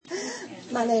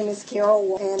My name is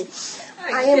Carol, and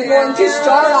Hi, I am Carol.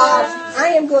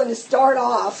 going to start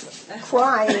off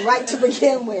crying right to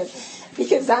begin with,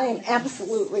 because I am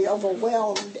absolutely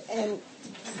overwhelmed and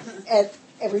at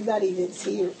everybody that's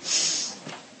here.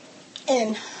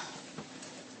 And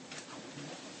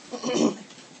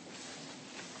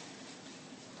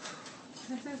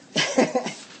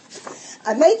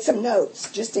I made some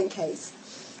notes just in case.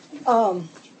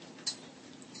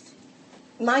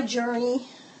 My journey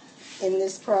in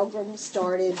this program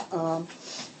started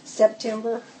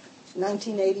September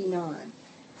 1989.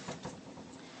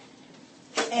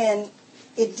 And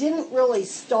it didn't really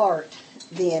start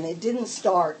then. It didn't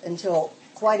start until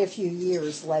quite a few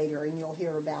years later, and you'll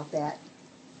hear about that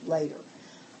later.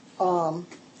 And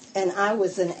I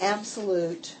was an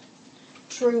absolute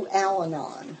true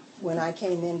Al-Anon when I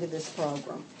came into this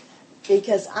program,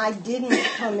 because I didn't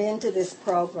come into this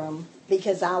program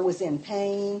because I was in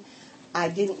pain. I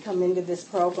didn't come into this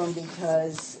program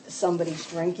because somebody's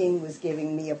drinking was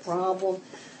giving me a problem.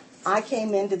 I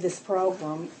came into this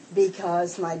program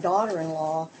because my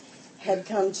daughter-in-law had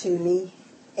come to me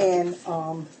and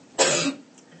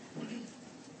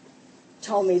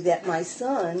told me that my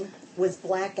son was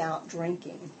blackout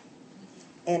drinking.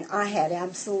 And I had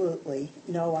absolutely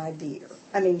no idea.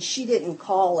 I mean, she didn't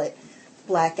call it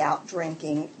blackout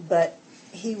drinking, but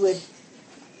he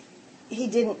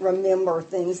didn't remember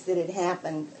things that had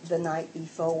happened the night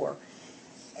before.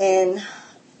 And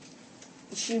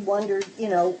she wondered,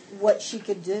 what she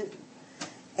could do.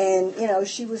 And,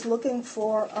 she was looking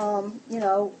for,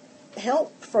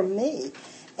 help from me.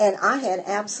 And I had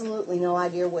absolutely no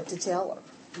idea what to tell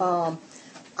her.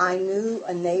 I knew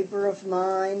a neighbor of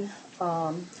mine.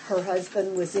 Her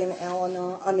husband was in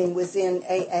was in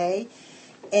AA.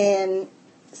 And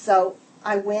so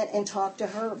I went and talked to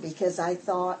her because I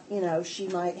thought, she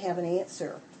might have an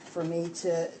answer for me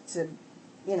to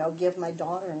give my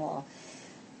daughter-in-law.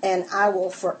 And I will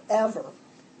forever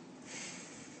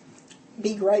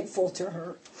be grateful to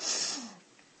her,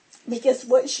 because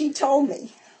what she told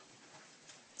me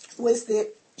was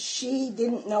that she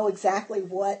didn't know exactly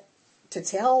what to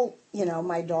tell,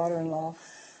 my daughter-in-law.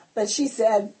 But she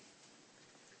said,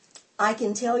 I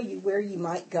can tell you where you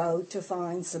might go to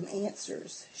find some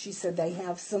answers. She said they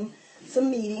have some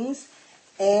meetings,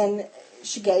 and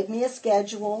she gave me a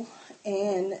schedule,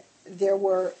 and there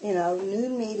were,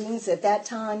 noon meetings. At that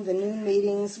time, the noon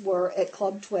meetings were at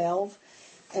Club 12,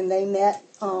 and they met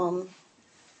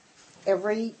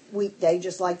every weekday,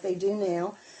 just like they do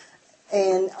now.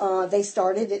 And they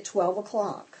started at 12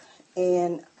 o'clock.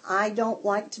 And I don't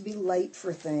like to be late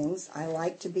for things. I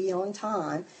like to be on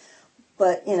time.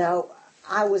 But,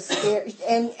 I was scared.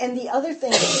 And the other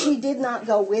thing, she did not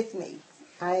go with me.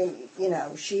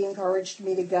 She encouraged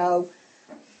me to go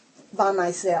by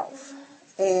myself.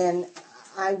 And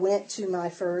I went to my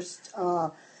first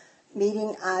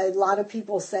meeting. A lot of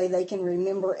people say they can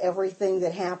remember everything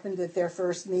that happened at their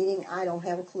first meeting. I don't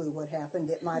have a clue what happened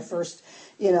at my first,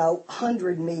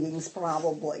 100 meetings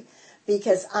probably.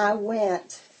 Because I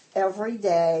went every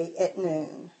day at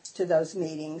noon to those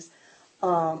meetings.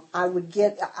 I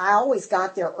always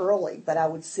got there early, but I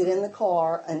would sit in the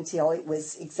car until it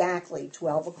was exactly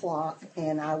 12 o'clock,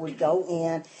 and I would go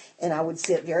in, and I would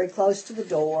sit very close to the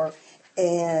door,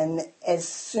 and as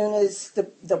soon as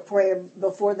the prayer,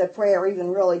 before the prayer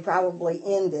even really probably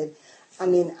ended, I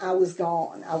was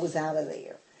gone. I was out of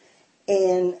there.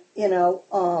 And,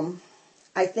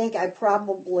 I think I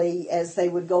probably, as they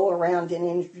would go around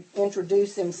and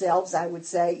introduce themselves, I would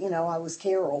say, I was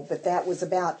Carol, but that was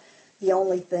about the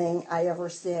only thing I ever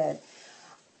said.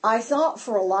 I thought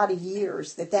for a lot of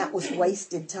years that was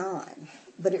wasted time,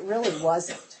 but it really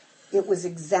wasn't. It was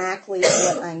exactly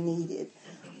what I needed.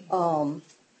 I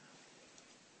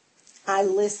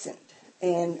listened,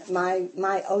 and my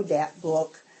ODAT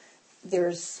book,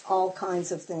 there's all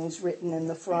kinds of things written in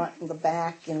the front and the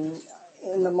back and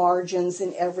in the margins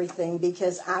and everything,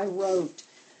 because I wrote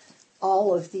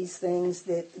all of these things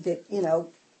that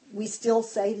we still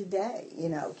say today,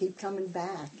 keep coming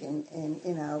back, and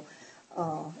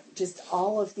just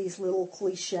all of these little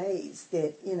cliches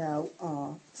that,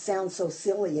 sound so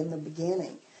silly in the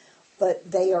beginning, but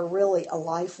they are really a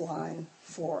lifeline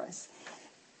for us.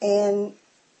 And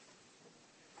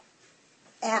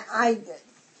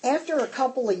after a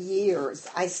couple of years,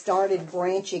 I started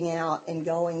branching out and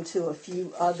going to a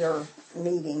few other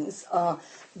meetings.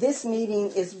 This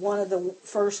meeting is one of the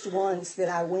first ones that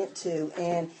I went to,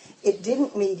 and it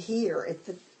didn't meet here. At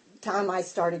the time I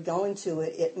started going to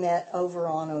it, it met over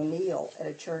on O'Neill, at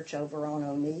a church over on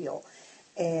O'Neill.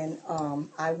 And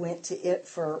I went to it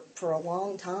for a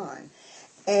long time.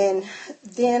 And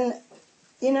then,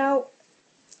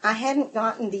 I hadn't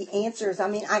gotten the answers. I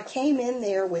mean, I came in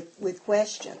there with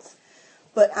questions,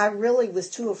 but I really was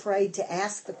too afraid to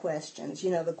ask the questions.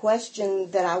 You know, the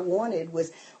question that I wanted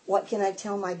was, what can I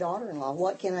tell my daughter-in-law?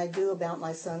 What can I do about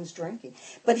my son's drinking?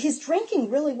 But his drinking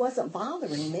really wasn't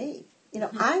bothering me. You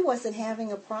know, I wasn't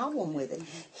having a problem with it.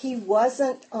 He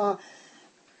wasn't,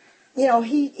 you know,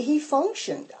 he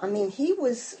functioned. I mean, he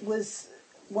was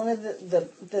one of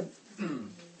the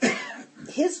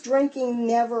his drinking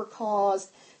never caused,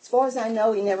 as far as I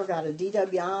know, he never got a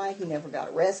DWI, he never got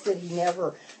arrested, he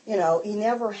never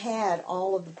had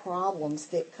all of the problems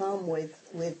that come with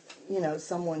you know,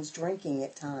 someone's drinking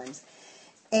at times.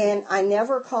 And I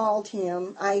never called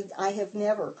him, I have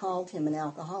never called him an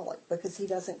alcoholic, because he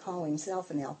doesn't call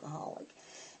himself an alcoholic.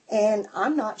 And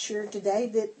I'm not sure today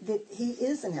that he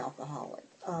is an alcoholic.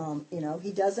 You know,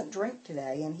 he doesn't drink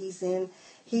today, and he's in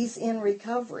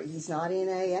recovery. He's not in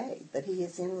AA, but he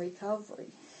is in recovery.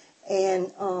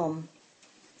 And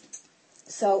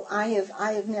so I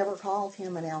have never called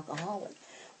him an alcoholic.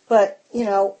 But, you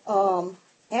know,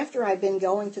 after I've been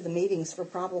going to the meetings for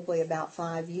probably about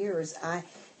 5 years, I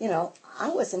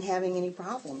wasn't having any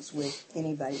problems with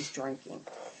anybody's drinking.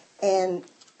 And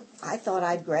I thought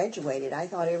I'd graduated. I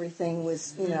thought everything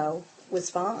was, you know, was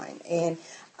fine. And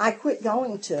I quit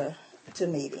going to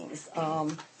meetings.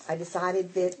 I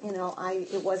decided that, you know,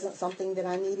 it wasn't something that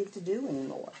I needed to do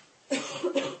anymore.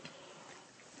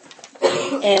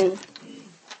 And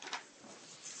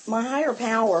my higher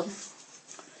power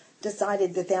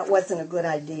decided that wasn't a good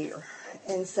idea.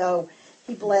 And so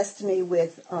he blessed me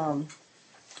with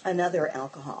another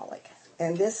alcoholic.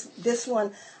 And this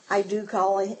one, I do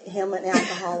call him an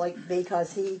alcoholic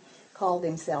because he called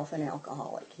himself an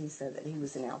alcoholic. He said that he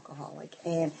was an alcoholic.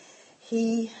 And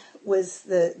he was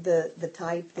the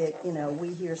type that, you know,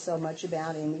 we hear so much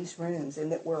about in these rooms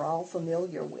and that we're all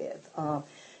familiar with.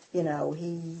 You know,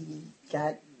 he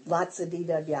got lots of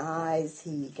DWIs.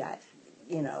 He got,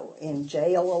 you know, in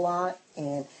jail a lot.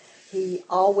 And he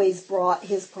always brought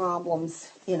his problems,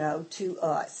 you know, to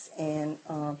us. And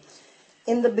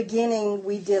in the beginning,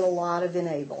 we did a lot of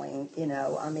enabling, you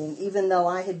know. I mean, even though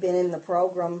I had been in the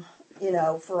program, you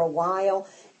know, for a while,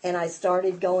 and I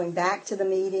started going back to the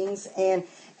meetings. And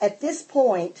at this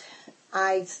point,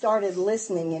 I started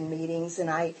listening in meetings, and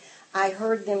I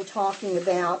heard them talking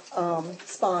about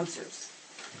sponsors.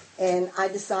 And I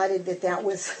decided that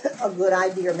was a good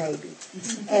idea, maybe.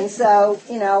 And so,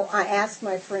 you know, I asked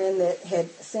my friend that had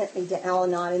sent me to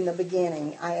Al-Anon in the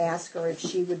beginning, I asked her if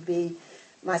she would be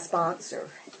my sponsor.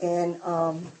 And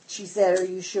she said, "Are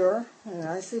you sure?" And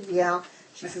I said, "Yeah."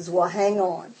 She says, "Well, hang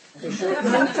on, because you're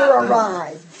in for a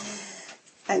ride."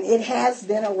 And it has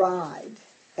been a ride.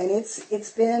 And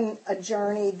it's been a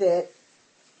journey that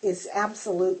is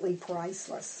absolutely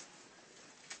priceless.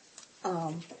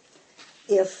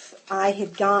 If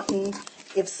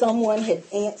someone had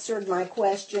answered my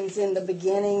questions in the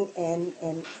beginning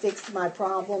and fixed my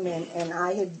problem and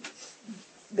I had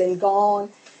been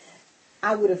gone,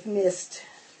 I would have missed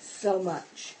so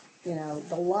much. You know,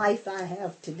 the life I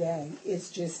have today is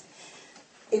just,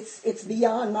 it's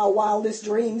beyond my wildest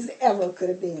dreams ever could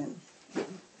have been.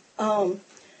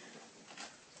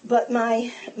 But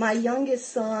my youngest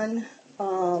son,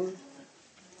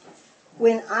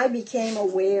 when I became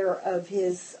aware of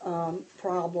his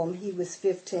problem, he was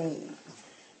 15.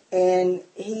 And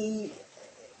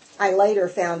I later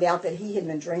found out that he had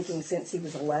been drinking since he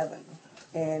was 11.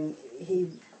 And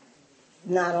he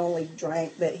not only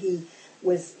drank, but he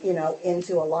was, you know,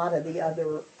 into a lot of the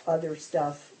other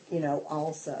stuff, you know,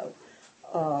 also.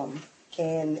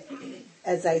 And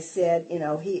as I said, you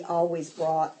know, he always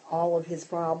brought all of his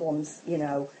problems, you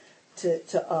know,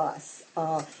 to us.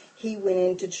 He went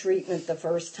into treatment the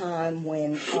first time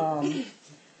when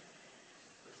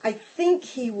I think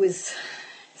he was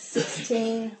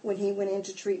 16 when he went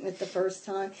into treatment the first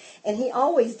time. And he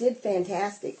always did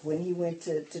fantastic when he went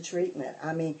to treatment.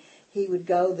 I mean, he would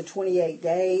go the 28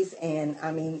 days, and,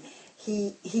 I mean,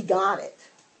 he got it.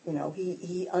 You know,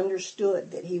 he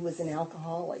understood that he was an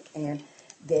alcoholic and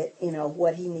that, you know,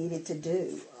 what he needed to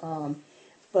do.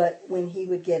 But when he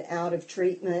would get out of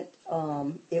treatment,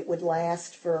 it would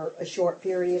last for a short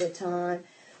period of time.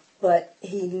 But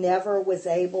he never was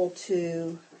able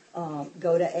to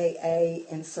go to AA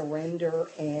and surrender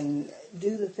and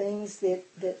do the things that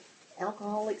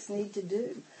alcoholics need to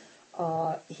do.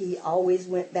 He always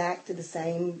went back to the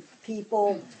same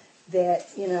people that,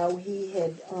 you know, he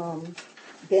had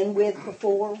been with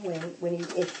before when he,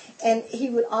 and he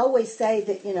would always say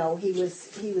that, you know, he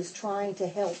was trying to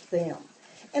help them.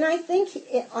 And I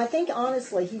think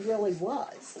honestly he really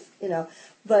was, you know.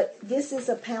 But this is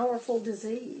a powerful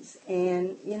disease,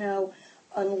 and, you know,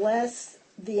 unless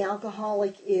the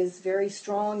alcoholic is very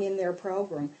strong in their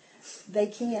program, they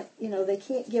can't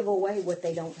give away what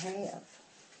they don't have.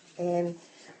 And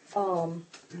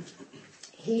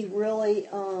he really,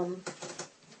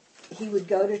 he would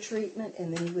go to treatment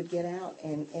and then he would get out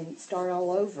and start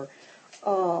all over.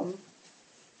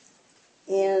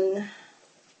 And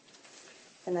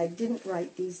I didn't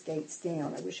write these dates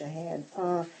down. I wish I had.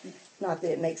 Not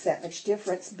that it makes that much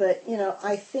difference, but,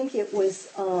 I think it was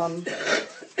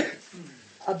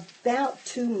about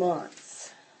 2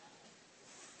 months.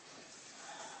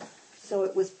 So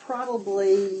it was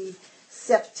probably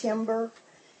September.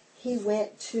 He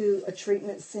went to a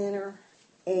treatment center,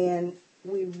 and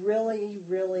we really,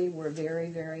 really were very,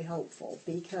 very hopeful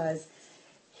because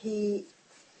he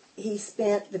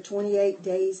spent the 28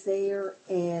 days there,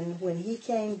 and when he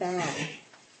came back,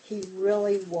 he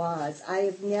really was.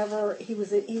 He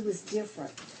was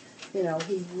different.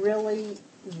 He really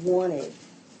wanted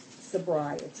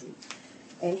sobriety,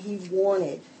 and he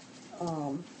wanted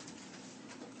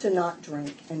to not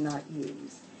drink and not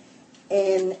use.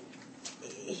 And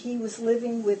he was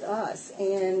living with us,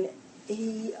 and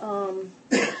he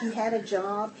had a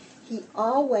job. He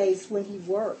always, when he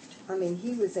worked,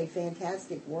 he was a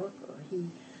fantastic worker.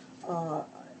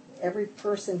 Every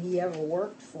person he ever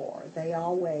worked for, they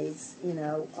always,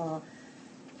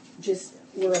 just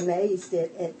were amazed at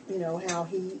how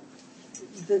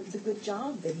the good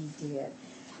job that he did.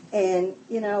 And,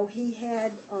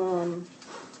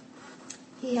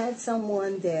 he had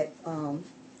someone that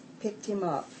picked him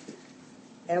up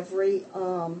every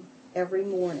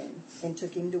morning and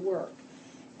took him to work.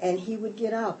 And he would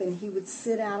get up and he would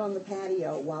sit out on the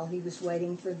patio while he was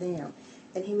waiting for them.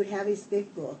 And he would have his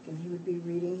big book and he would be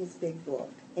reading his big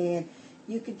book. And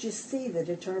you could just see the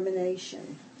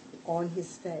determination on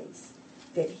his face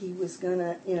that he was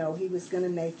gonna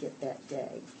make it that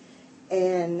day.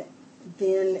 And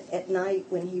then at night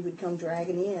when he would come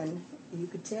dragging in, you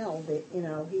could tell that,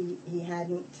 he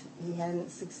hadn't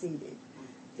succeeded,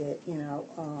 that,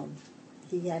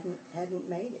 he hadn't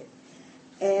made it.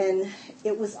 And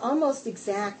it was almost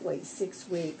exactly 6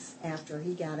 weeks after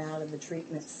he got out of the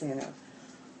treatment center.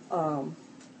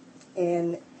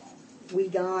 And we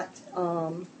got,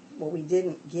 we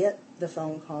didn't get the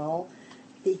phone call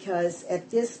because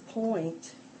at this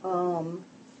point,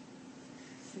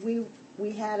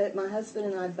 we had it, my husband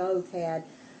and I both had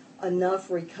enough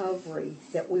recovery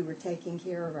that we were taking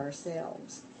care of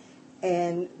ourselves.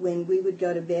 And when we would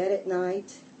go to bed at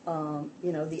night,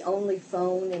 the only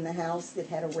phone in the house that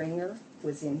had a ringer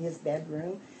was in his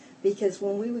bedroom, because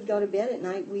when we would go to bed at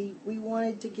night, we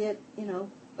wanted to get,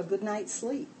 a good night's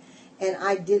sleep. And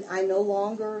I no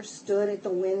longer stood at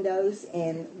the windows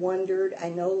and wondered. I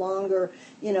no longer,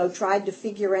 tried to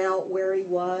figure out where he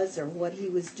was or what he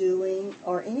was doing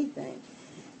or anything.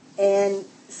 And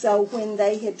so when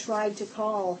they had tried to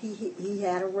call, he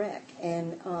had a wreck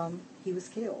and he was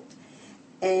killed.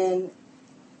 And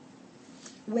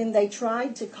when they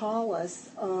tried to call us,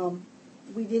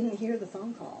 we didn't hear the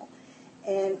phone call.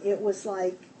 And it was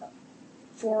like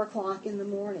 4 o'clock in the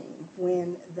morning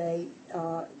when they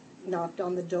knocked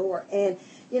on the door. And,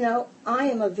 I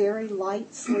am a very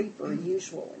light sleeper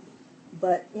usually.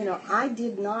 But, I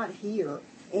did not hear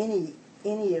any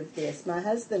of this. My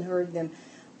husband heard them,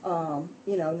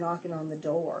 knocking on the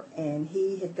door. And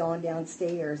he had gone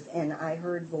downstairs, and I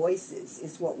heard voices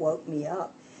is what woke me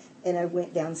up. And I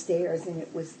went downstairs, and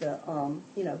it was the,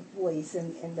 police,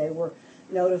 and they were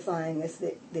notifying us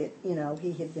that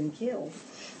he had been killed.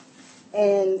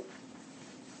 And,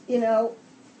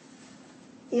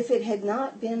 if it had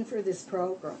not been for this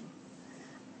program,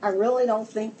 I really don't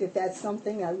think that that's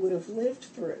something I would have lived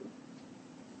through.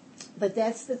 But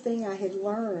that's the thing I had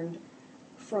learned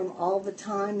from all the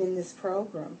time in this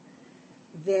program,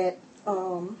 that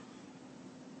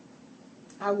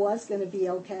I was going to be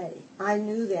okay. I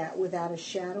knew that without a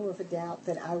shadow of a doubt,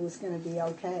 that I was going to be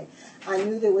okay. I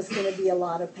knew there was going to be a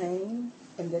lot of pain,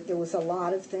 and that there was a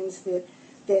lot of things that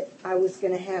I was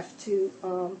going to have to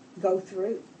go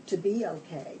through to be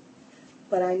okay.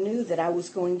 But I knew that I was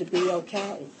going to be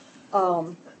okay.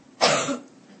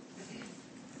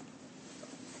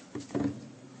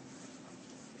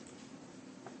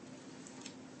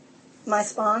 My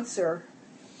sponsor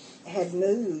had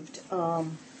moved.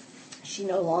 She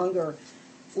no longer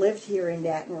lived here in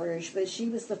Baton Rouge, but she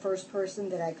was the first person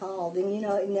that I called. And,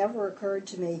 it never occurred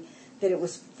to me that it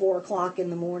was 4 o'clock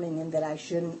in the morning and that I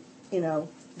shouldn't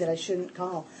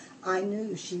call. I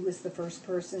knew she was the first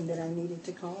person that I needed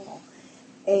to call.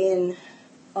 And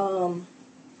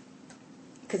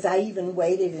because I even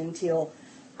waited until,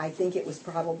 I think it was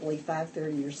probably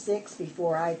 5:30 or 6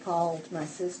 before I called my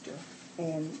sister.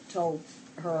 and told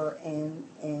her and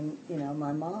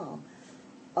my mom.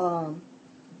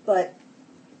 But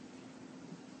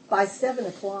by 7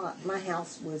 o'clock, my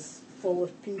house was full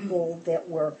of people that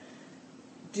were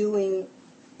doing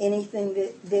anything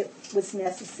that was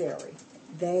necessary.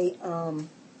 They, I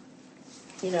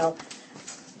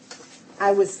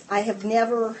have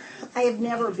never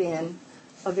been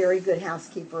a very good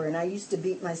housekeeper, and I used to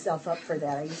beat myself up for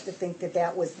that. I used to think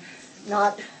that was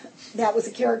a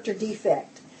character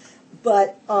defect,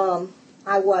 but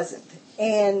I wasn't.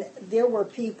 And there were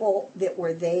people that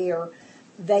were there.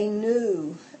 They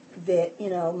knew that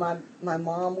my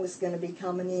mom was going to be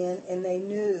coming in, and they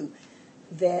knew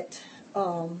that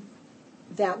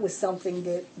that was something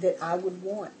that I would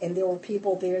want. And there were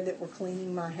people there that were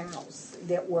cleaning my house.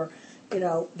 That were,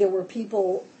 there were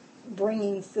people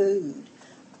bringing food.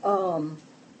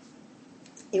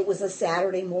 It was a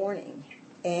Saturday morning,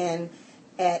 and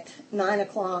at 9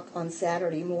 o'clock on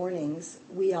Saturday mornings,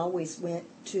 we always went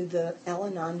to the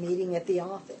Al-Anon meeting at the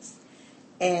office.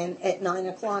 And at 9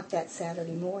 o'clock that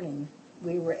Saturday morning,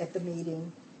 we were at the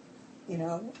meeting,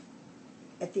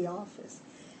 at the office.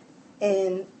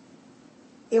 And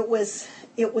it was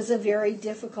a very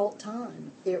difficult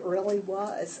time. It really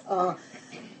was. I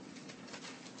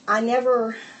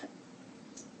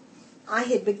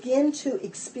had begun to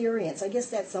experience, I guess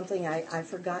that's something I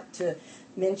forgot to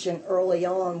mention early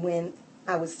on when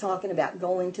I was talking about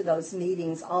going to those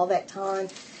meetings all that time,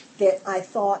 that I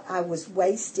thought I was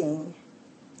wasting.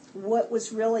 What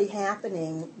was really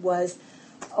happening was,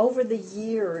 over the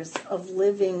years of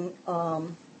living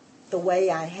the way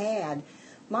I had,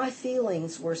 my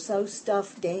feelings were so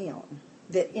stuffed down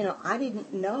that, I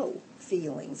didn't know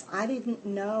feelings. I didn't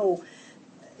know,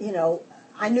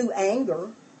 I knew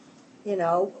anger,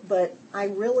 but I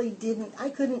really didn't, I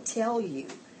couldn't tell you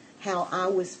how I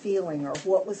was feeling or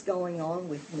what was going on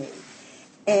with me.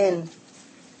 And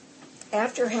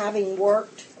after having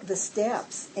worked the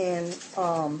steps and,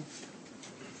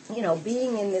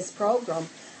 being in this program,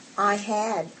 I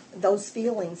had, those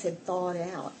feelings had thawed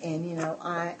out, and,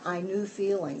 I knew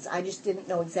feelings. I just didn't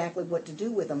know exactly what to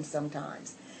do with them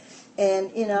sometimes.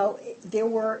 And, there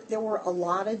were a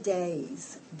lot of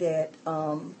days that,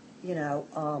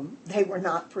 they were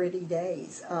not pretty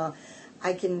days.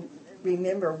 I can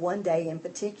remember one day in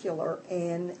particular,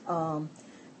 and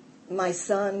my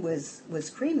son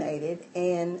was cremated,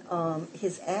 and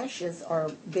his ashes are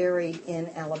buried in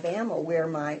Alabama, where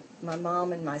my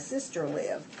mom and my sister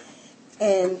live.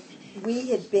 And we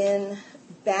had been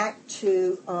back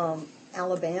to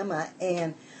Alabama,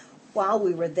 and while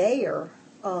we were there,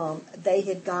 they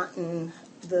had gotten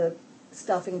the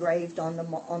stuff engraved on the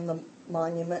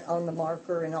monument, on the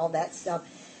marker, and all that stuff.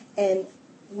 And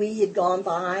we had gone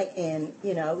by and,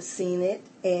 seen it,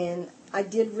 and I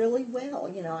did really well.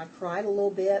 I cried a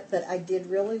little bit, but I did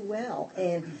really well.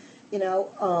 And,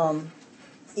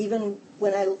 even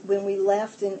when we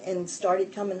left and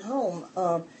started coming home,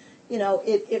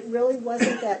 it really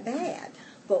wasn't that bad.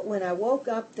 But when I woke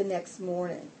up the next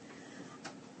morning,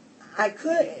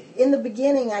 in the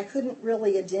beginning, I couldn't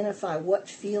really identify what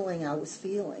feeling I was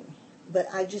feeling, but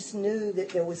I just knew that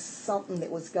there was something that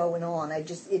was going on.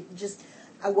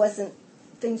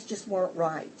 Things just weren't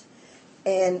right.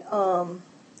 And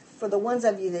for the ones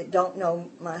of you that don't know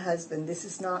my husband, this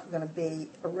is not going to be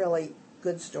a really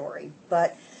good story.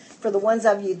 But for the ones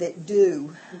of you that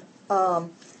do,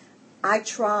 I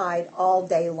tried all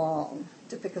day long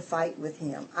to pick a fight with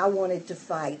him. I wanted to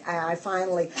fight. I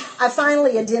finally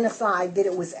identified that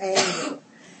it was anger.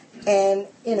 And,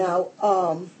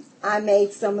 I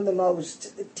made some of the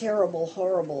most terrible,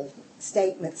 horrible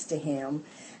statements to him,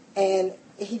 and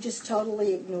he just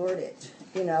totally ignored it.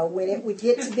 When it would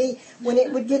get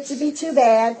to be too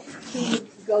bad, he would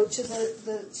go to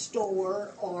the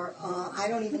store, or I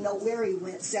don't even know where he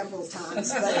went several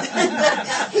times, but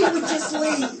he would just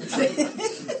leave.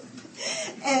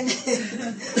 And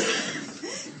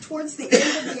towards the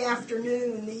end of the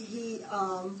afternoon,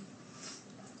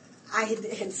 I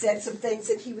had said some things,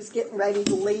 and he was getting ready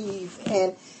to leave,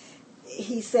 and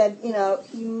he said,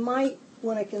 you might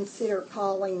want to consider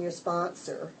calling your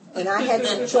sponsor. And I had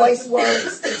some choice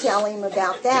words to tell him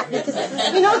about that, because,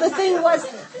 the thing was,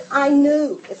 I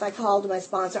knew if I called my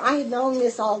sponsor, I had known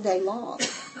this all day long.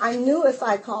 I knew if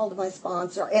I called my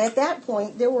sponsor, and at that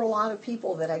point, there were a lot of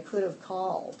people that I could have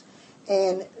called,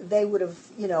 and they would have,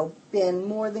 been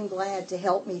more than glad to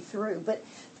help me through. But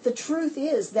the truth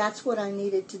is, that's what I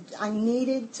needed to do. I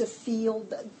needed to feel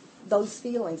those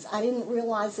feelings. I didn't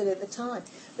realize it at the time,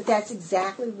 but that's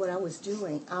exactly what I was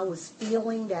doing. I was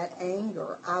feeling that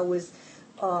anger. I was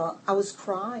I was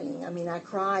crying. I mean, I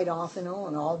cried off and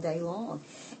on all day long.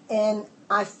 And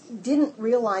I didn't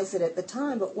realize it at the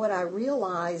time, but what I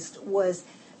realized was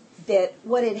that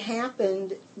what had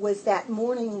happened was that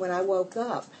morning when I woke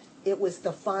up, it was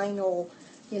the final,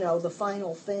 the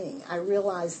final thing. I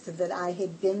realized that I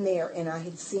had been there and I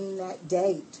had seen that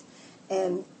date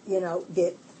and,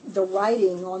 that the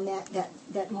writing on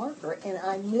that marker, and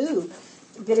I knew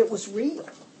that it was real.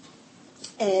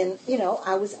 And,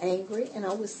 I was angry and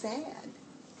I was sad.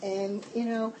 And,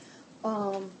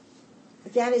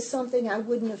 that is something I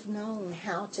wouldn't have known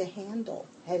how to handle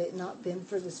had it not been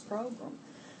for this program.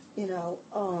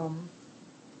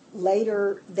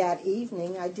 Later that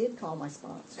evening, I did call my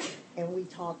sponsor, and we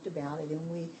talked about it, and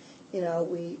we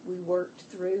worked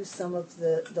through some of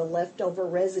the leftover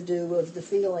residue of the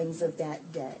feelings of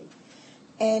that day.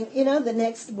 And, the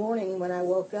next morning when I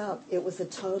woke up, it was a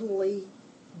totally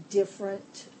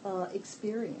different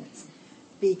experience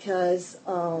because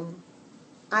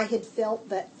I had felt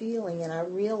that feeling, and I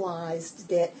realized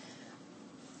that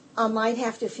I might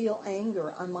have to feel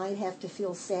anger, I might have to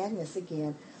feel sadness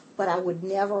again, but I would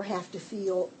never have to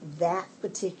feel that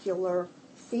particular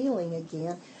feeling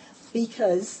again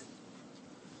because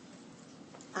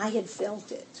I had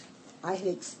felt it. I had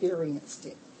experienced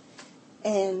it.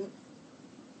 And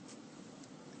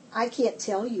I can't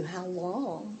tell you how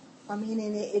long. I mean,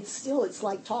 and it's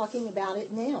like talking about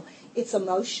it now. It's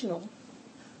emotional.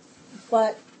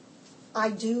 But I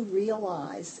do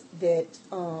realize that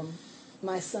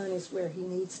my son is where he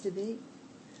needs to be.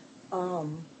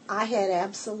 I had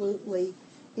absolutely,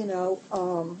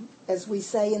 as we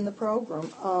say in the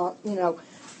program,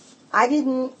 I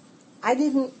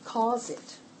didn't cause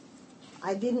it.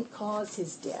 I didn't cause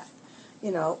his death.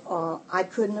 I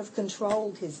couldn't have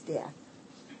controlled his death,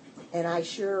 and I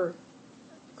sure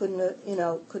couldn't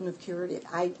have cured it.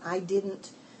 I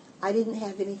didn't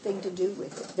have anything to do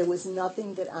with it. There was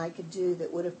nothing that I could do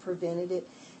that would have prevented it,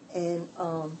 and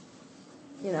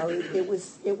it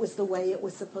was the way it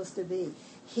was supposed to be.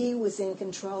 He was in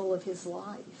control of his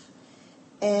life,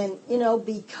 and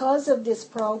because of this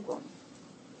program,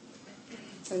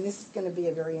 and this is going to be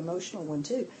a very emotional one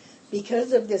too.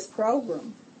 Because of this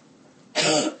program,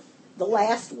 the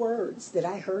last words that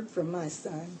I heard from my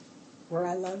son were,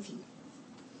 "I love you."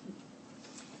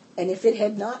 And if it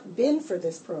had not been for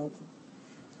this program,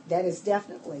 that is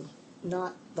definitely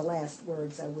not the last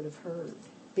words I would have heard.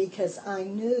 Because I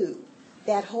knew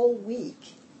that whole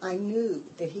week, I knew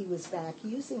that he was back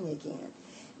using again.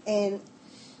 And,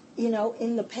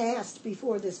 in the past,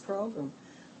 before this program,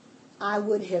 I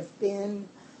would have been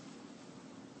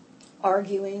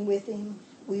arguing with him.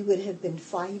 We would have been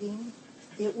fighting.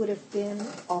 It would have been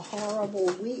a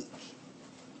horrible week.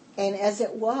 And as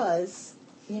it was,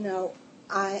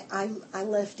 I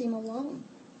left him alone.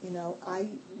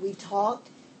 We talked.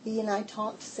 He and I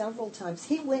talked several times.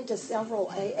 He went to several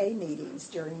AA meetings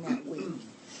during that week.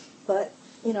 But,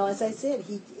 as I said,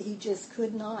 he just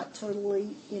could not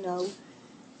totally,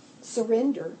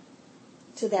 surrender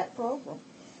to that program.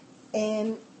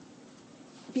 And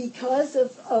because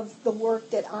of the work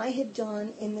that I had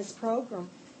done in this program,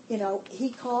 he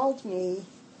called me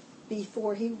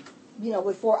before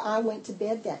before I went to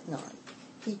bed that night.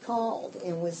 He called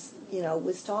and was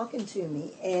talking to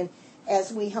me, and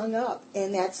as we hung up,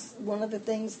 and that's one of the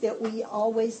things that we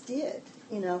always did,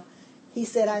 he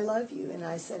said, "I love you," and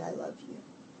I said, "I love you."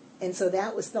 And so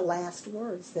that was the last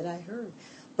words that I heard.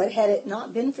 But had it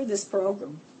not been for this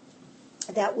program,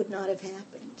 that would not have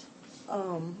happened.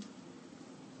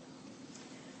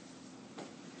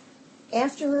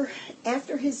 After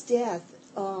his death,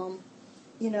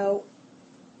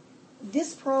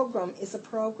 this program is a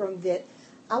program that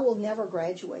I will never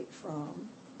graduate from.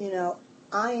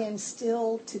 I am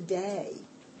still today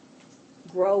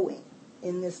growing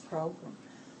in this program.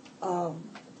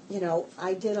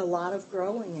 I did a lot of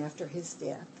growing after his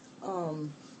death.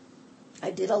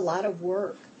 I did a lot of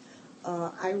work.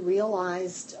 I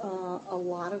realized a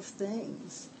lot of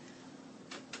things.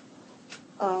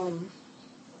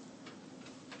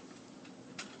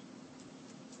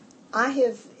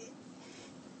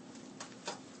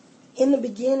 In the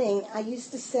beginning, I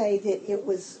used to say that it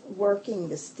was working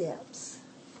the steps.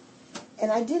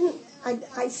 And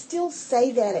I still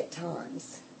say that at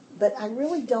times, but I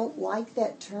really don't like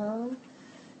that term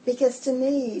because to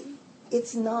me,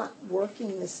 it's not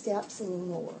working the steps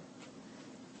anymore.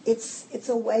 It's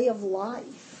a way of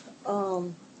life.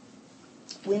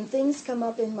 When things come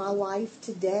up in my life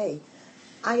today,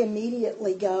 I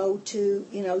immediately go to,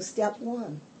 step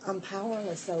one. I'm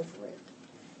powerless over it.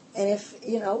 And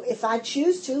if I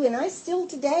choose to, and I still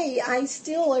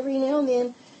every now and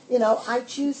then, I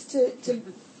choose to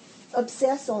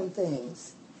obsess on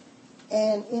things.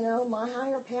 And, my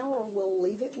higher power will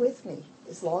leave it with me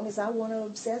as long as I want to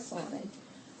obsess on it.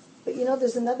 But,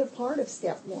 there's another part of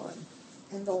step one.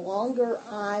 And the longer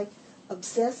I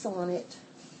obsess on it,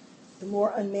 the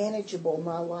more unmanageable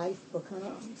my life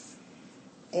becomes.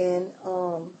 And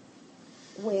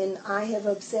when I have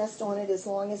obsessed on it as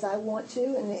long as I want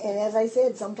to, and as I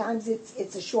said, sometimes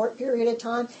it's a short period of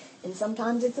time, and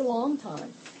sometimes it's a long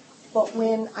time. But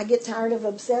when I get tired of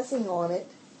obsessing on it,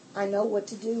 I know what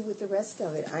to do with the rest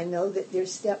of it. I know that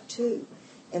there's step two,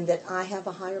 and that I have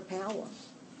a higher power.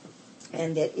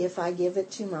 And that if I give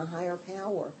it to my higher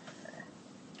power,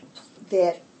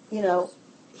 that,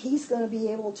 he's going to be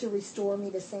able to restore me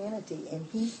to sanity, and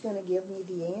he's going to give me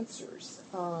the answers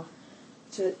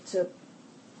to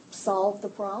solve the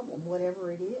problem,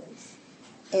 whatever it is.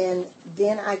 And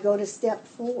then I go to step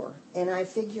 4, and I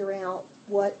figure out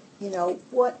what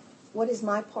is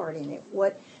my part in it?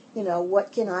 What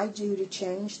can I do to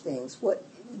change things? What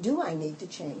do I need to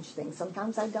change things?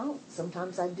 Sometimes I don't.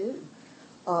 Sometimes I do.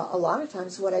 A lot of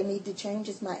times what I need to change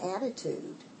is my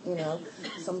attitude.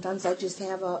 Sometimes I just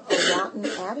have a rotten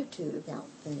attitude about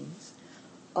things.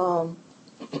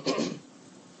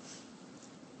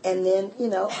 And then,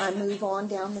 I move on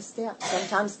down the steps.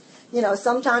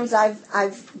 Sometimes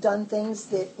I've done things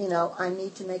that, I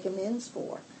need to make amends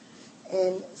for.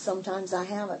 And sometimes I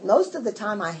haven't. Most of the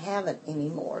time I haven't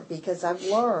anymore, because I've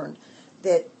learned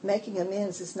that making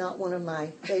amends is not one of my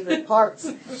favorite parts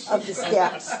of the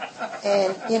steps.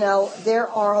 And, there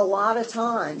are a lot of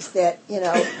times that,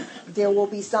 there will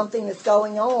be something that's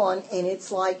going on, and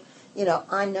it's like,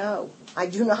 I know. I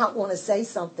do not want to say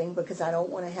something because I don't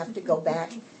want to have to go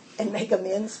back and make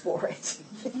amends for it.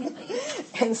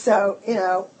 And so,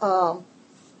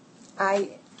 I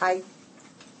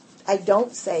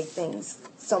don't say things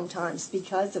sometimes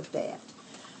because of that.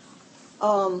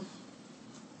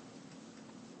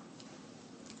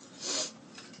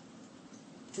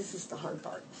 This is the hard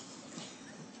part.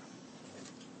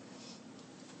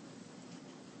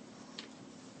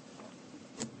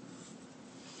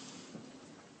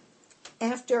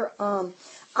 After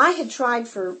I had tried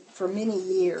for many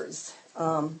years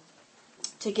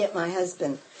to get my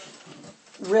husband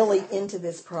really into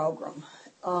this program.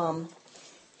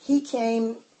 He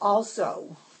came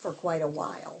also for quite a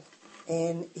while,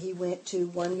 and he went to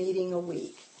one meeting a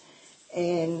week,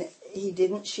 and he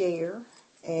didn't share.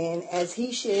 And as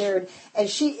he shared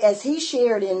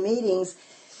in meetings,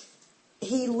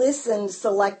 he listened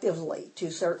selectively to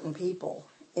certain people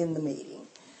in the meeting.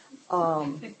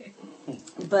 But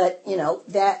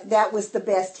that was the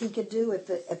best he could do at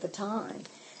the time.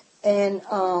 And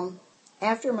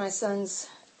after my son's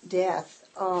death,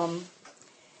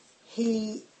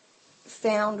 he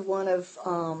found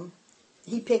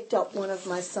he picked up one of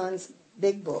my son's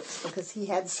big books, because he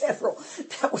had several.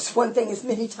 That was one thing. As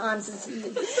many times as he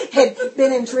had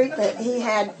been in treatment, he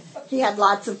had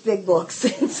lots of big books.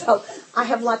 And so I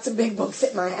have lots of big books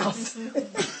at my house.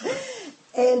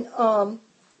 And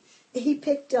he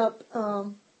picked up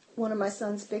one of my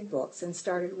son's big books and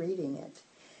started reading it.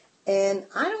 And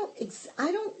I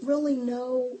don't really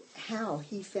know how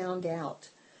he found out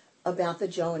about the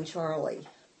Joe and Charlie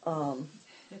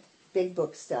Big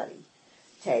Book Study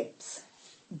tapes,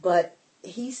 but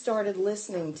he started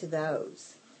listening to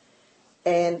those.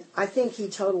 And I think he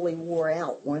totally wore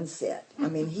out one set. I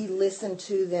mean, he listened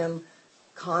to them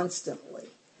constantly.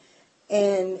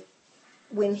 And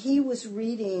when he was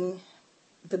reading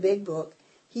the big book,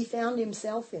 he found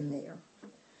himself in there.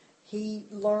 He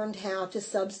learned how to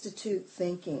substitute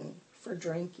thinking for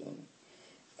drinking.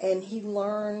 And he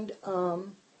learned,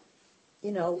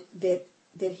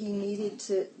 that he needed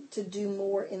to do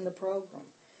more in the program.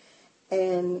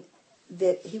 And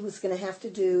that he was going to have to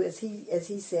do, as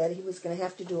he said, he was going to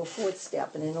have to do a 4th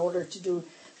step. And in order to do,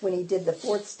 when he did the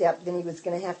 4th step, then he was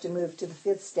going to have to move to the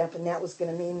 5th step, and that was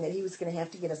going to mean that he was going to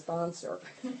have to get a sponsor.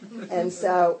 And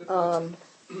so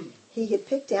he had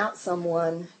picked out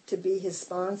someone to be his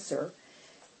sponsor,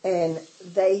 and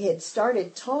they had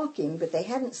started talking, but they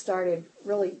hadn't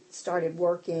really started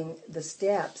working the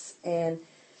steps. And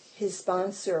his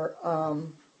sponsor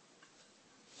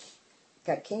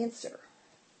got cancer.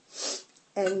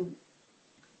 And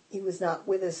he was not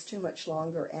with us too much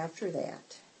longer after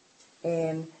that.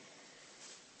 And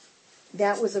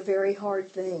that was a very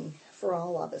hard thing for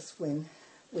all of us when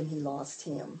he lost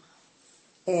him.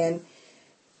 And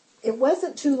it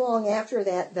wasn't too long after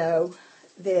that, though,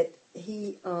 that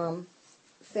he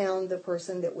found the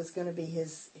person that was going to be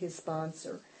his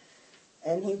sponsor.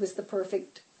 And he was the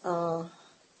perfect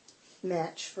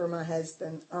match for my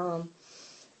husband.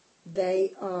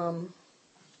 they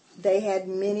had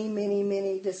many, many,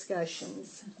 many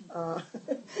discussions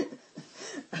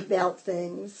about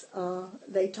things.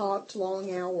 They talked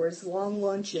long hours, long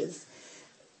lunches,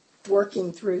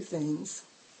 working through things.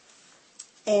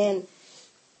 And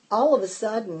all of a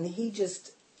sudden, he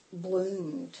just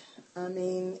bloomed. I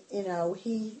mean,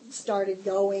 he started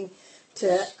going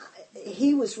to,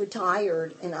 he was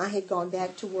retired, and I had gone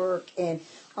back to work, and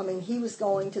he was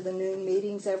going to the noon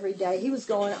meetings every day. He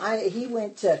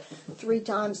went to 3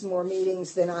 times more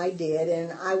meetings than I did,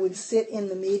 and I would sit in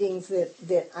the meetings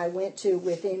that I went to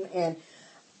with him, and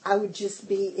I would just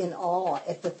be in awe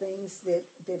at the things that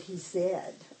he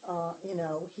said.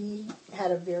 He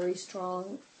had a very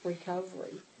strong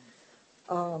recovery.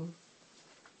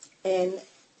 And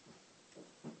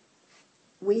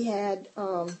we had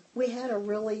a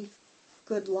really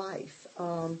good life.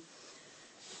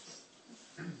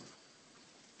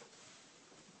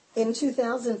 In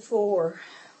 2004,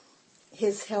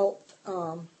 his health,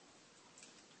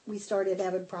 we started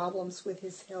having problems with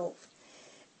his health,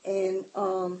 and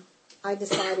I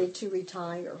decided to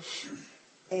retire.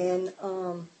 And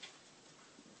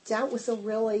that was a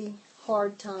really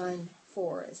hard time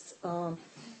for us.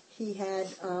 He had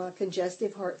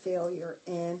congestive heart failure,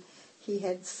 and he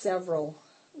had several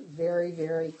very,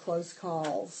 very close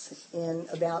calls in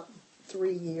about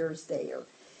 3 years there.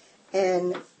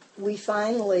 And we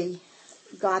finally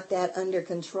got that under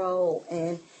control,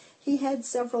 and he had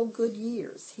several good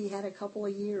years. He had a couple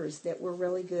of years that were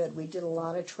really good. We did a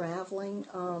lot of traveling.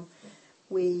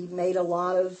 We made a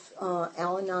lot of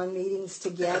Al-Anon meetings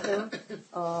together.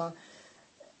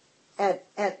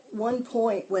 At one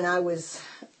point when I was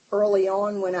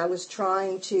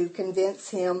trying to convince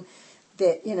him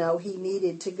that, he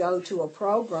needed to go to a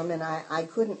program, and I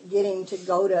couldn't get him to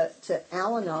go to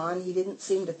Al-Anon. He didn't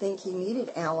seem to think he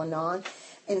needed Al-Anon.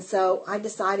 And so I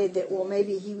decided that,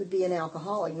 maybe he would be an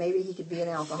alcoholic. Maybe he could be an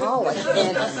alcoholic.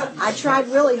 And I tried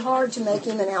really hard to make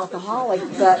him an alcoholic,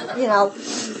 but,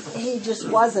 he just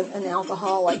wasn't an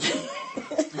alcoholic.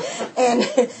 And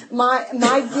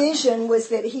my vision was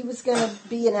that he was going to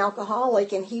be an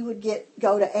alcoholic, and he would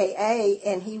go to AA,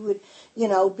 and he would,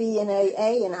 be in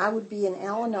AA, and I would be in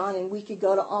Al-Anon, and we could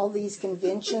go to all these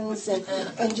conventions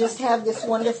and just have this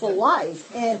wonderful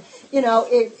life. And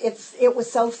it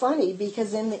was so funny,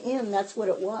 because in the end, that's what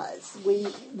it was.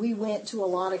 We went to a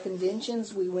lot of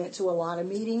conventions, we went to a lot of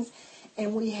meetings,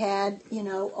 and we had,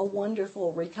 a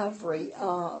wonderful recovery,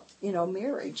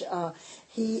 marriage.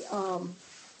 He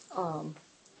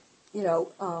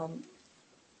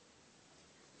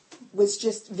was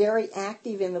just very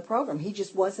active in the program. He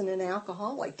just wasn't an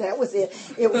alcoholic. That was it.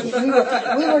 We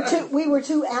were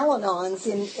two Al-Anons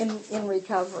in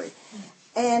recovery,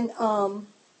 and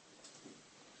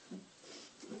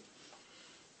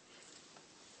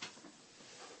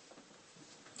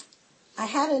I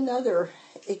had another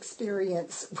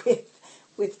experience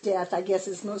with death, I guess,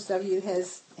 as most of you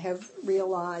have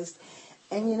realized.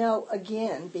 And,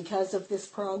 again, because of this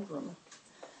program,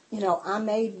 I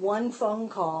made one phone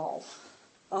call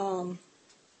on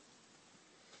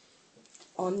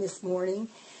this morning.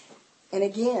 And,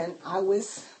 again, I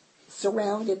was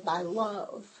surrounded by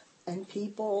love and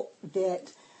people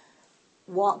that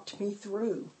walked me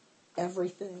through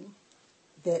everything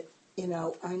that,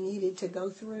 I needed to go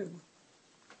through.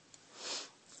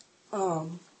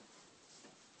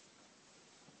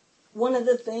 One of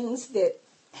the things that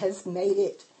has made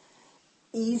it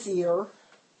easier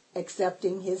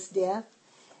accepting his death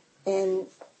and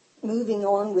moving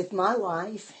on with my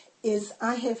life is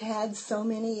I have had so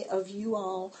many of you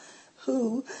all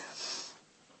who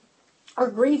are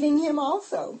grieving him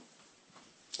also,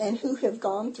 and who have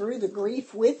gone through the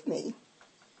grief with me.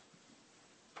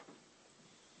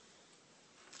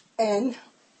 And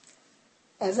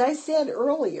as I said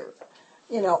earlier,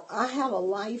 I have a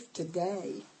life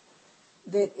today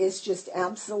that is just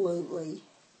absolutely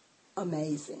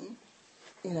amazing.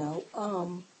 I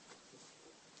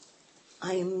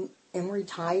am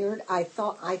retired. I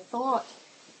thought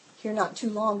here not too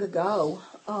long ago,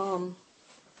 at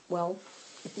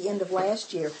the end of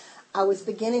last year, I was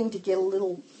beginning to get a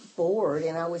little bored,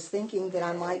 and I was thinking that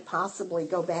I might possibly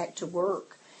go back to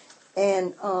work.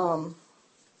 And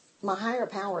my higher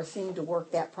power seemed to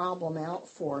work that problem out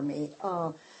for me.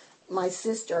 My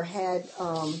sister had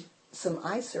some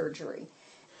eye surgery,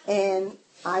 and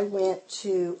I went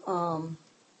to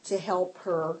help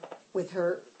her with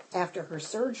her after her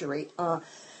surgery.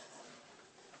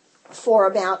 For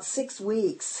about 6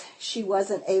 weeks, she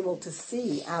wasn't able to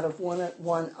see out of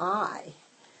one eye,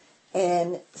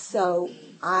 and so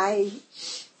I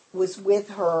was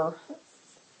with her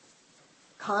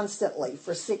constantly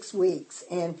for 6 weeks.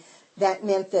 And that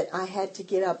meant that I had to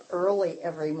get up early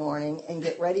every morning and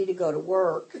get ready to go to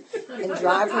work and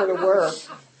drive her to work.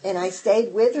 And I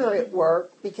stayed with her at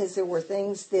work because there were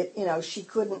things that, she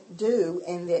couldn't do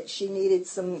and that she needed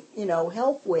some,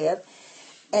 help with.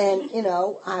 And,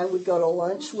 I would go to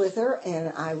lunch with her,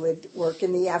 and I would work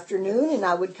in the afternoon, and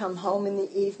I would come home in the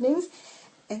evenings.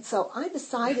 And so I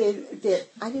decided that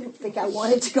I didn't think I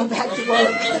wanted to go back to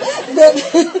work.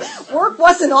 That work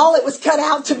wasn't all it was cut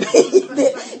out to be.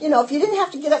 That, if you didn't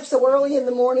have to get up so early in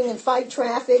the morning and fight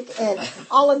traffic and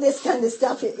all of this kind of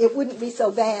stuff, it wouldn't be so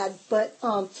bad. But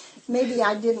maybe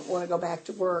I didn't want to go back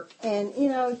to work. And,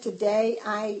 today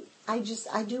I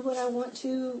do what I want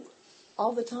to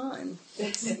all the time.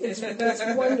 It's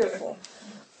wonderful.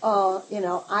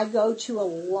 I go to a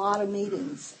lot of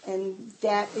meetings, and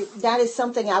that is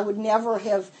something I would never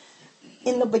have,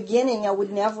 in the beginning, I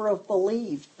would never have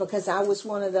believed, because I was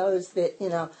one of those that,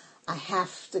 I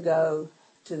have to go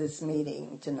to this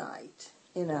meeting tonight,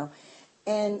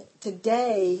 And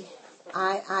today,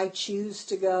 I choose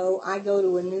to go. I go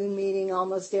to a noon meeting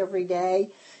almost every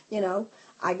day,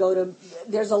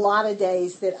 there's a lot of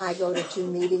days that I go to 2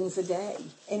 meetings a day,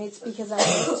 and it's because I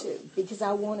need to, because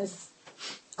I want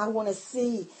to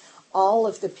see all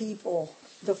of the people,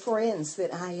 the friends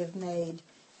that I have made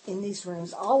in these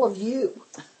rooms, all of you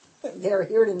that are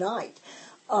here tonight,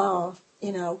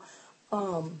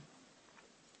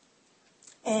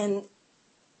 and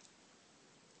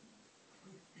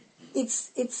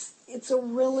it's a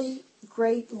really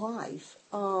great life.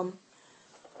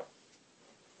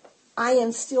 I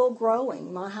am still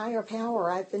growing. My higher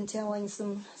power, I've been telling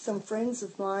some friends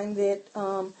of mine that,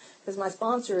 because my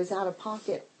sponsor is out of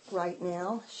pocket right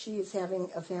now, she is having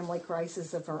a family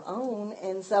crisis of her own.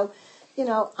 And so,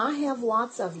 I have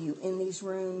lots of you in these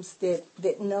rooms that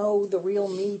know the real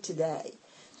me today.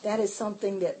 That is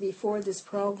something that before this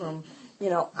program,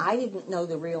 I didn't know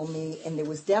the real me, and there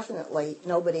was definitely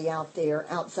nobody out there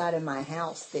outside of my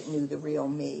house that knew the real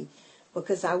me.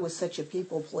 Because I was such a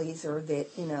people pleaser that,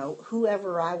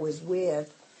 whoever I was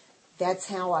with, that's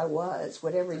how I was.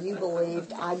 Whatever you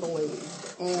believed, I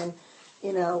believed. And,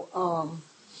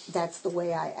 that's the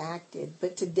way I acted.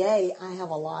 But today, I have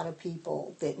a lot of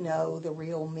people that know the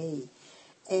real me.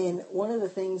 And one of the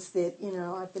things that,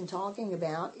 I've been talking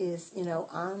about is,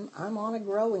 I'm on a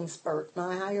growing spurt.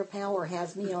 My higher power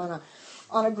has me on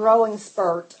a growing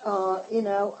spurt. I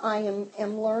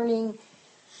am learning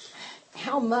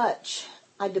how much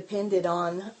I depended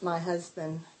on my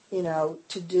husband,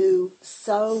 to do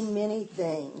so many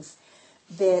things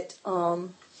that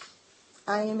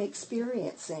I am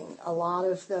experiencing a lot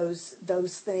of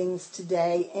those things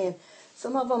today. And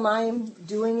some of them I am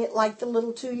doing it like the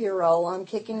little 2-year-old. I'm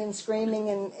kicking and screaming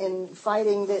and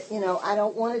fighting that, I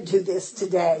don't want to do this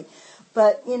today.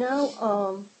 But,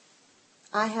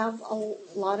 I have a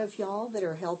lot of y'all that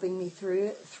are helping me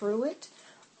through it.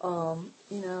 I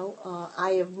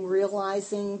am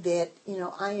realizing that,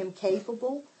 I am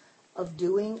capable of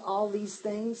doing all these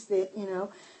things that,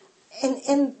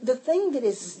 and the thing that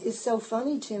is so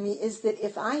funny to me is that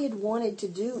if I had wanted to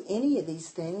do any of these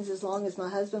things, as long as my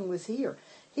husband was here,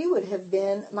 he would have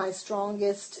been my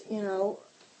strongest,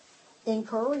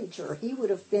 encourager. He would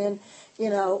have been,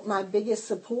 my biggest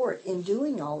support in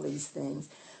doing all these things.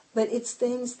 But it's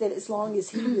things that as long as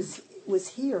he was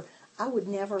here, I would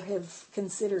never have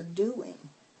considered doing.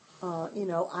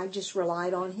 I just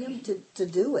relied on him to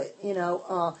do it.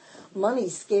 Money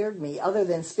scared me, other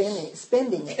than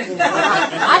spending it.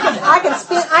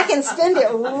 I can spend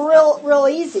it real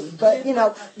easy, but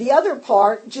the other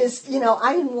part, just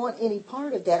I didn't want any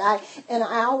part of that.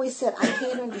 I always said I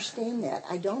can't understand that.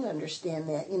 I don't understand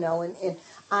that. And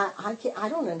I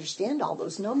don't understand all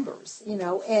those numbers.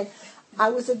 And I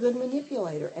was a good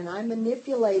manipulator, and I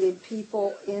manipulated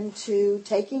people into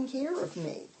taking care of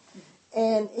me.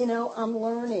 And, I'm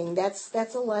learning. That's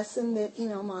a lesson that,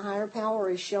 my higher power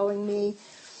is showing me,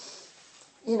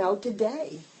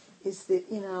 today, is that,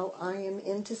 I am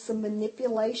into some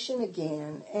manipulation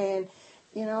again. And,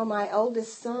 my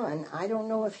oldest son, I don't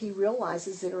know if he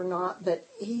realizes it or not, but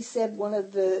he said one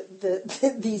of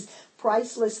these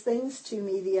priceless things to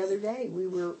me the other day. We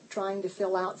were trying to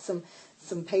fill out some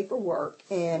paperwork,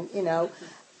 and,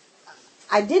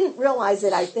 I didn't realize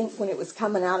it, I think, when it was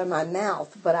coming out of my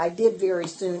mouth, but I did very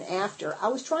soon after. I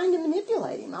was trying to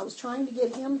manipulate him. I was trying to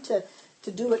get him to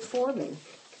do it for me.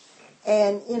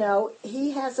 And,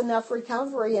 he has enough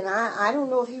recovery, and I don't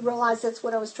know if he realized that's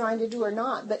what I was trying to do or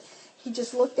not, but he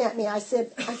just looked at me. I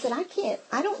said,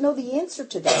 I don't know the answer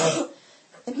to that.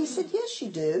 And he said, yes, you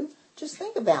do. Just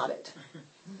think about it.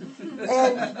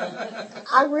 And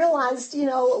I realized, a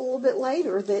little bit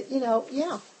later that,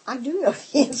 yeah, I do know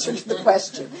the answer to the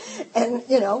question. And,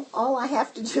 all I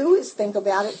have to do is think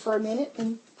about it for a minute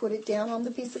and put it down on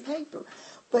the piece of paper.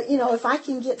 But, if I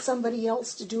can get somebody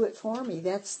else to do it for me,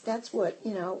 that's what,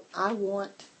 I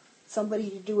want somebody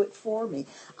to do it for me.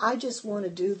 I just want to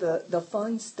do the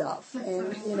fun stuff.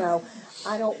 And,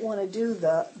 I don't want to do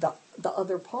the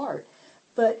other part.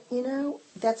 But,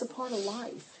 that's a part of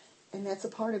life. And that's a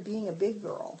part of being a big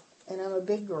girl. And I'm a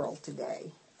big girl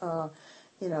today.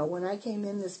 When I came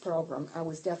in this program, I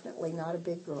was definitely not a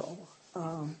big girl.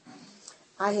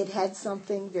 I had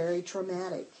something very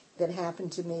traumatic that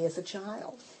happened to me as a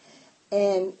child.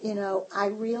 And, I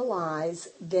realized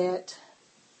that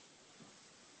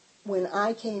when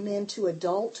I came into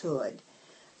adulthood,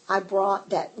 I brought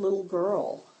that little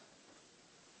girl,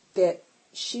 that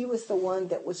she was the one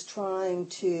that was trying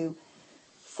to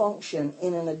function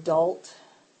in an adult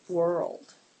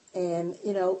world. And,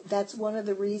 that's one of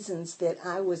the reasons that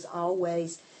I was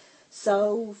always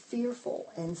so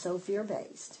fearful and so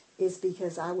fear-based, is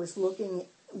because I was looking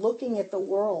at the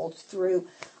world through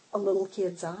a little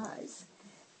kid's eyes.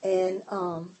 And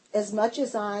as much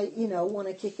as I, want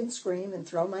to kick and scream and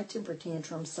throw my temper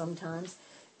tantrums sometimes,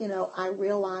 I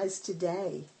realize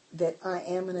today that I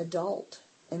am an adult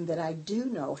and that I do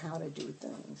know how to do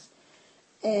things.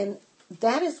 And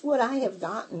that is what I have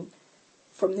gotten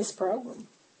from this program.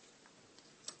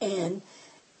 And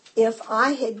if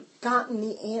I had gotten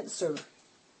the answer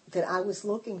that I was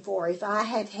looking for, if I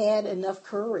had had enough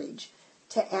courage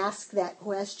to ask that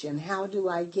question, how do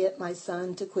I get my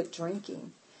son to quit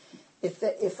drinking?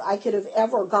 If I could have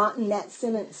ever gotten that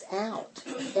sentence out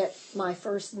at my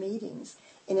first meetings,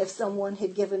 and if someone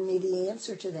had given me the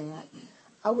answer to that,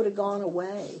 I would have gone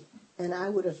away and I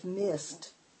would have missed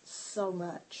so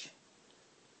much.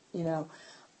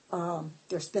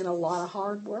 There's been a lot of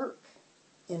hard work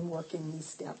in working these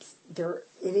steps. There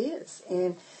it is.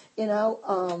 And,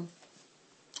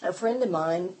 a friend of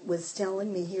mine was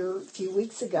telling me here a few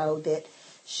weeks ago that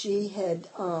she had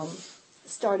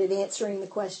started answering the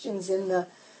questions in the,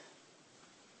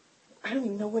 I don't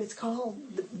even know what it's called,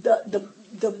 the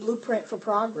Blueprint for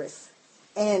Progress.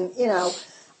 And,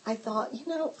 I thought,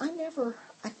 I never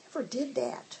did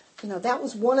that. That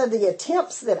was one of the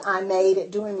attempts that I made at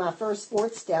doing my first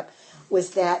fourth step,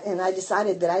 was that, and I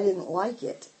decided that I didn't like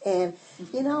it. And,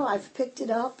 I've picked it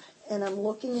up and I'm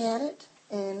looking at it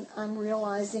and I'm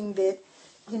realizing that,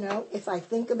 if I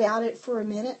think about it for a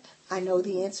minute, I know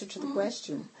the answer to the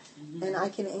question and I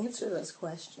can answer those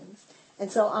questions.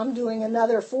 And so I'm doing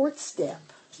another fourth step,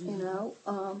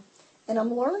 and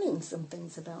I'm learning some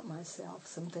things about myself,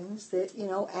 some things that,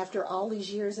 after all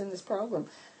these years in this program,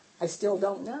 I still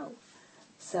don't know.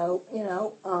 So,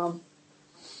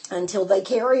 until they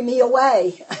carry me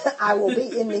away, I will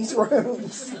be in these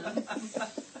rooms.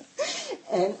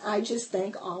 And I just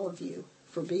thank all of you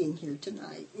for being here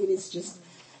tonight. It is just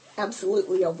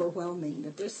absolutely overwhelming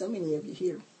that there's so many of you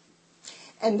here.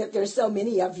 And that there's so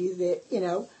many of you that,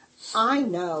 I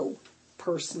know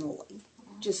personally,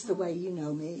 just the way you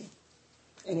know me.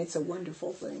 And it's a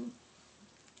wonderful thing.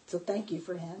 So thank you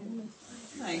for having me.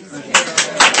 Thanks.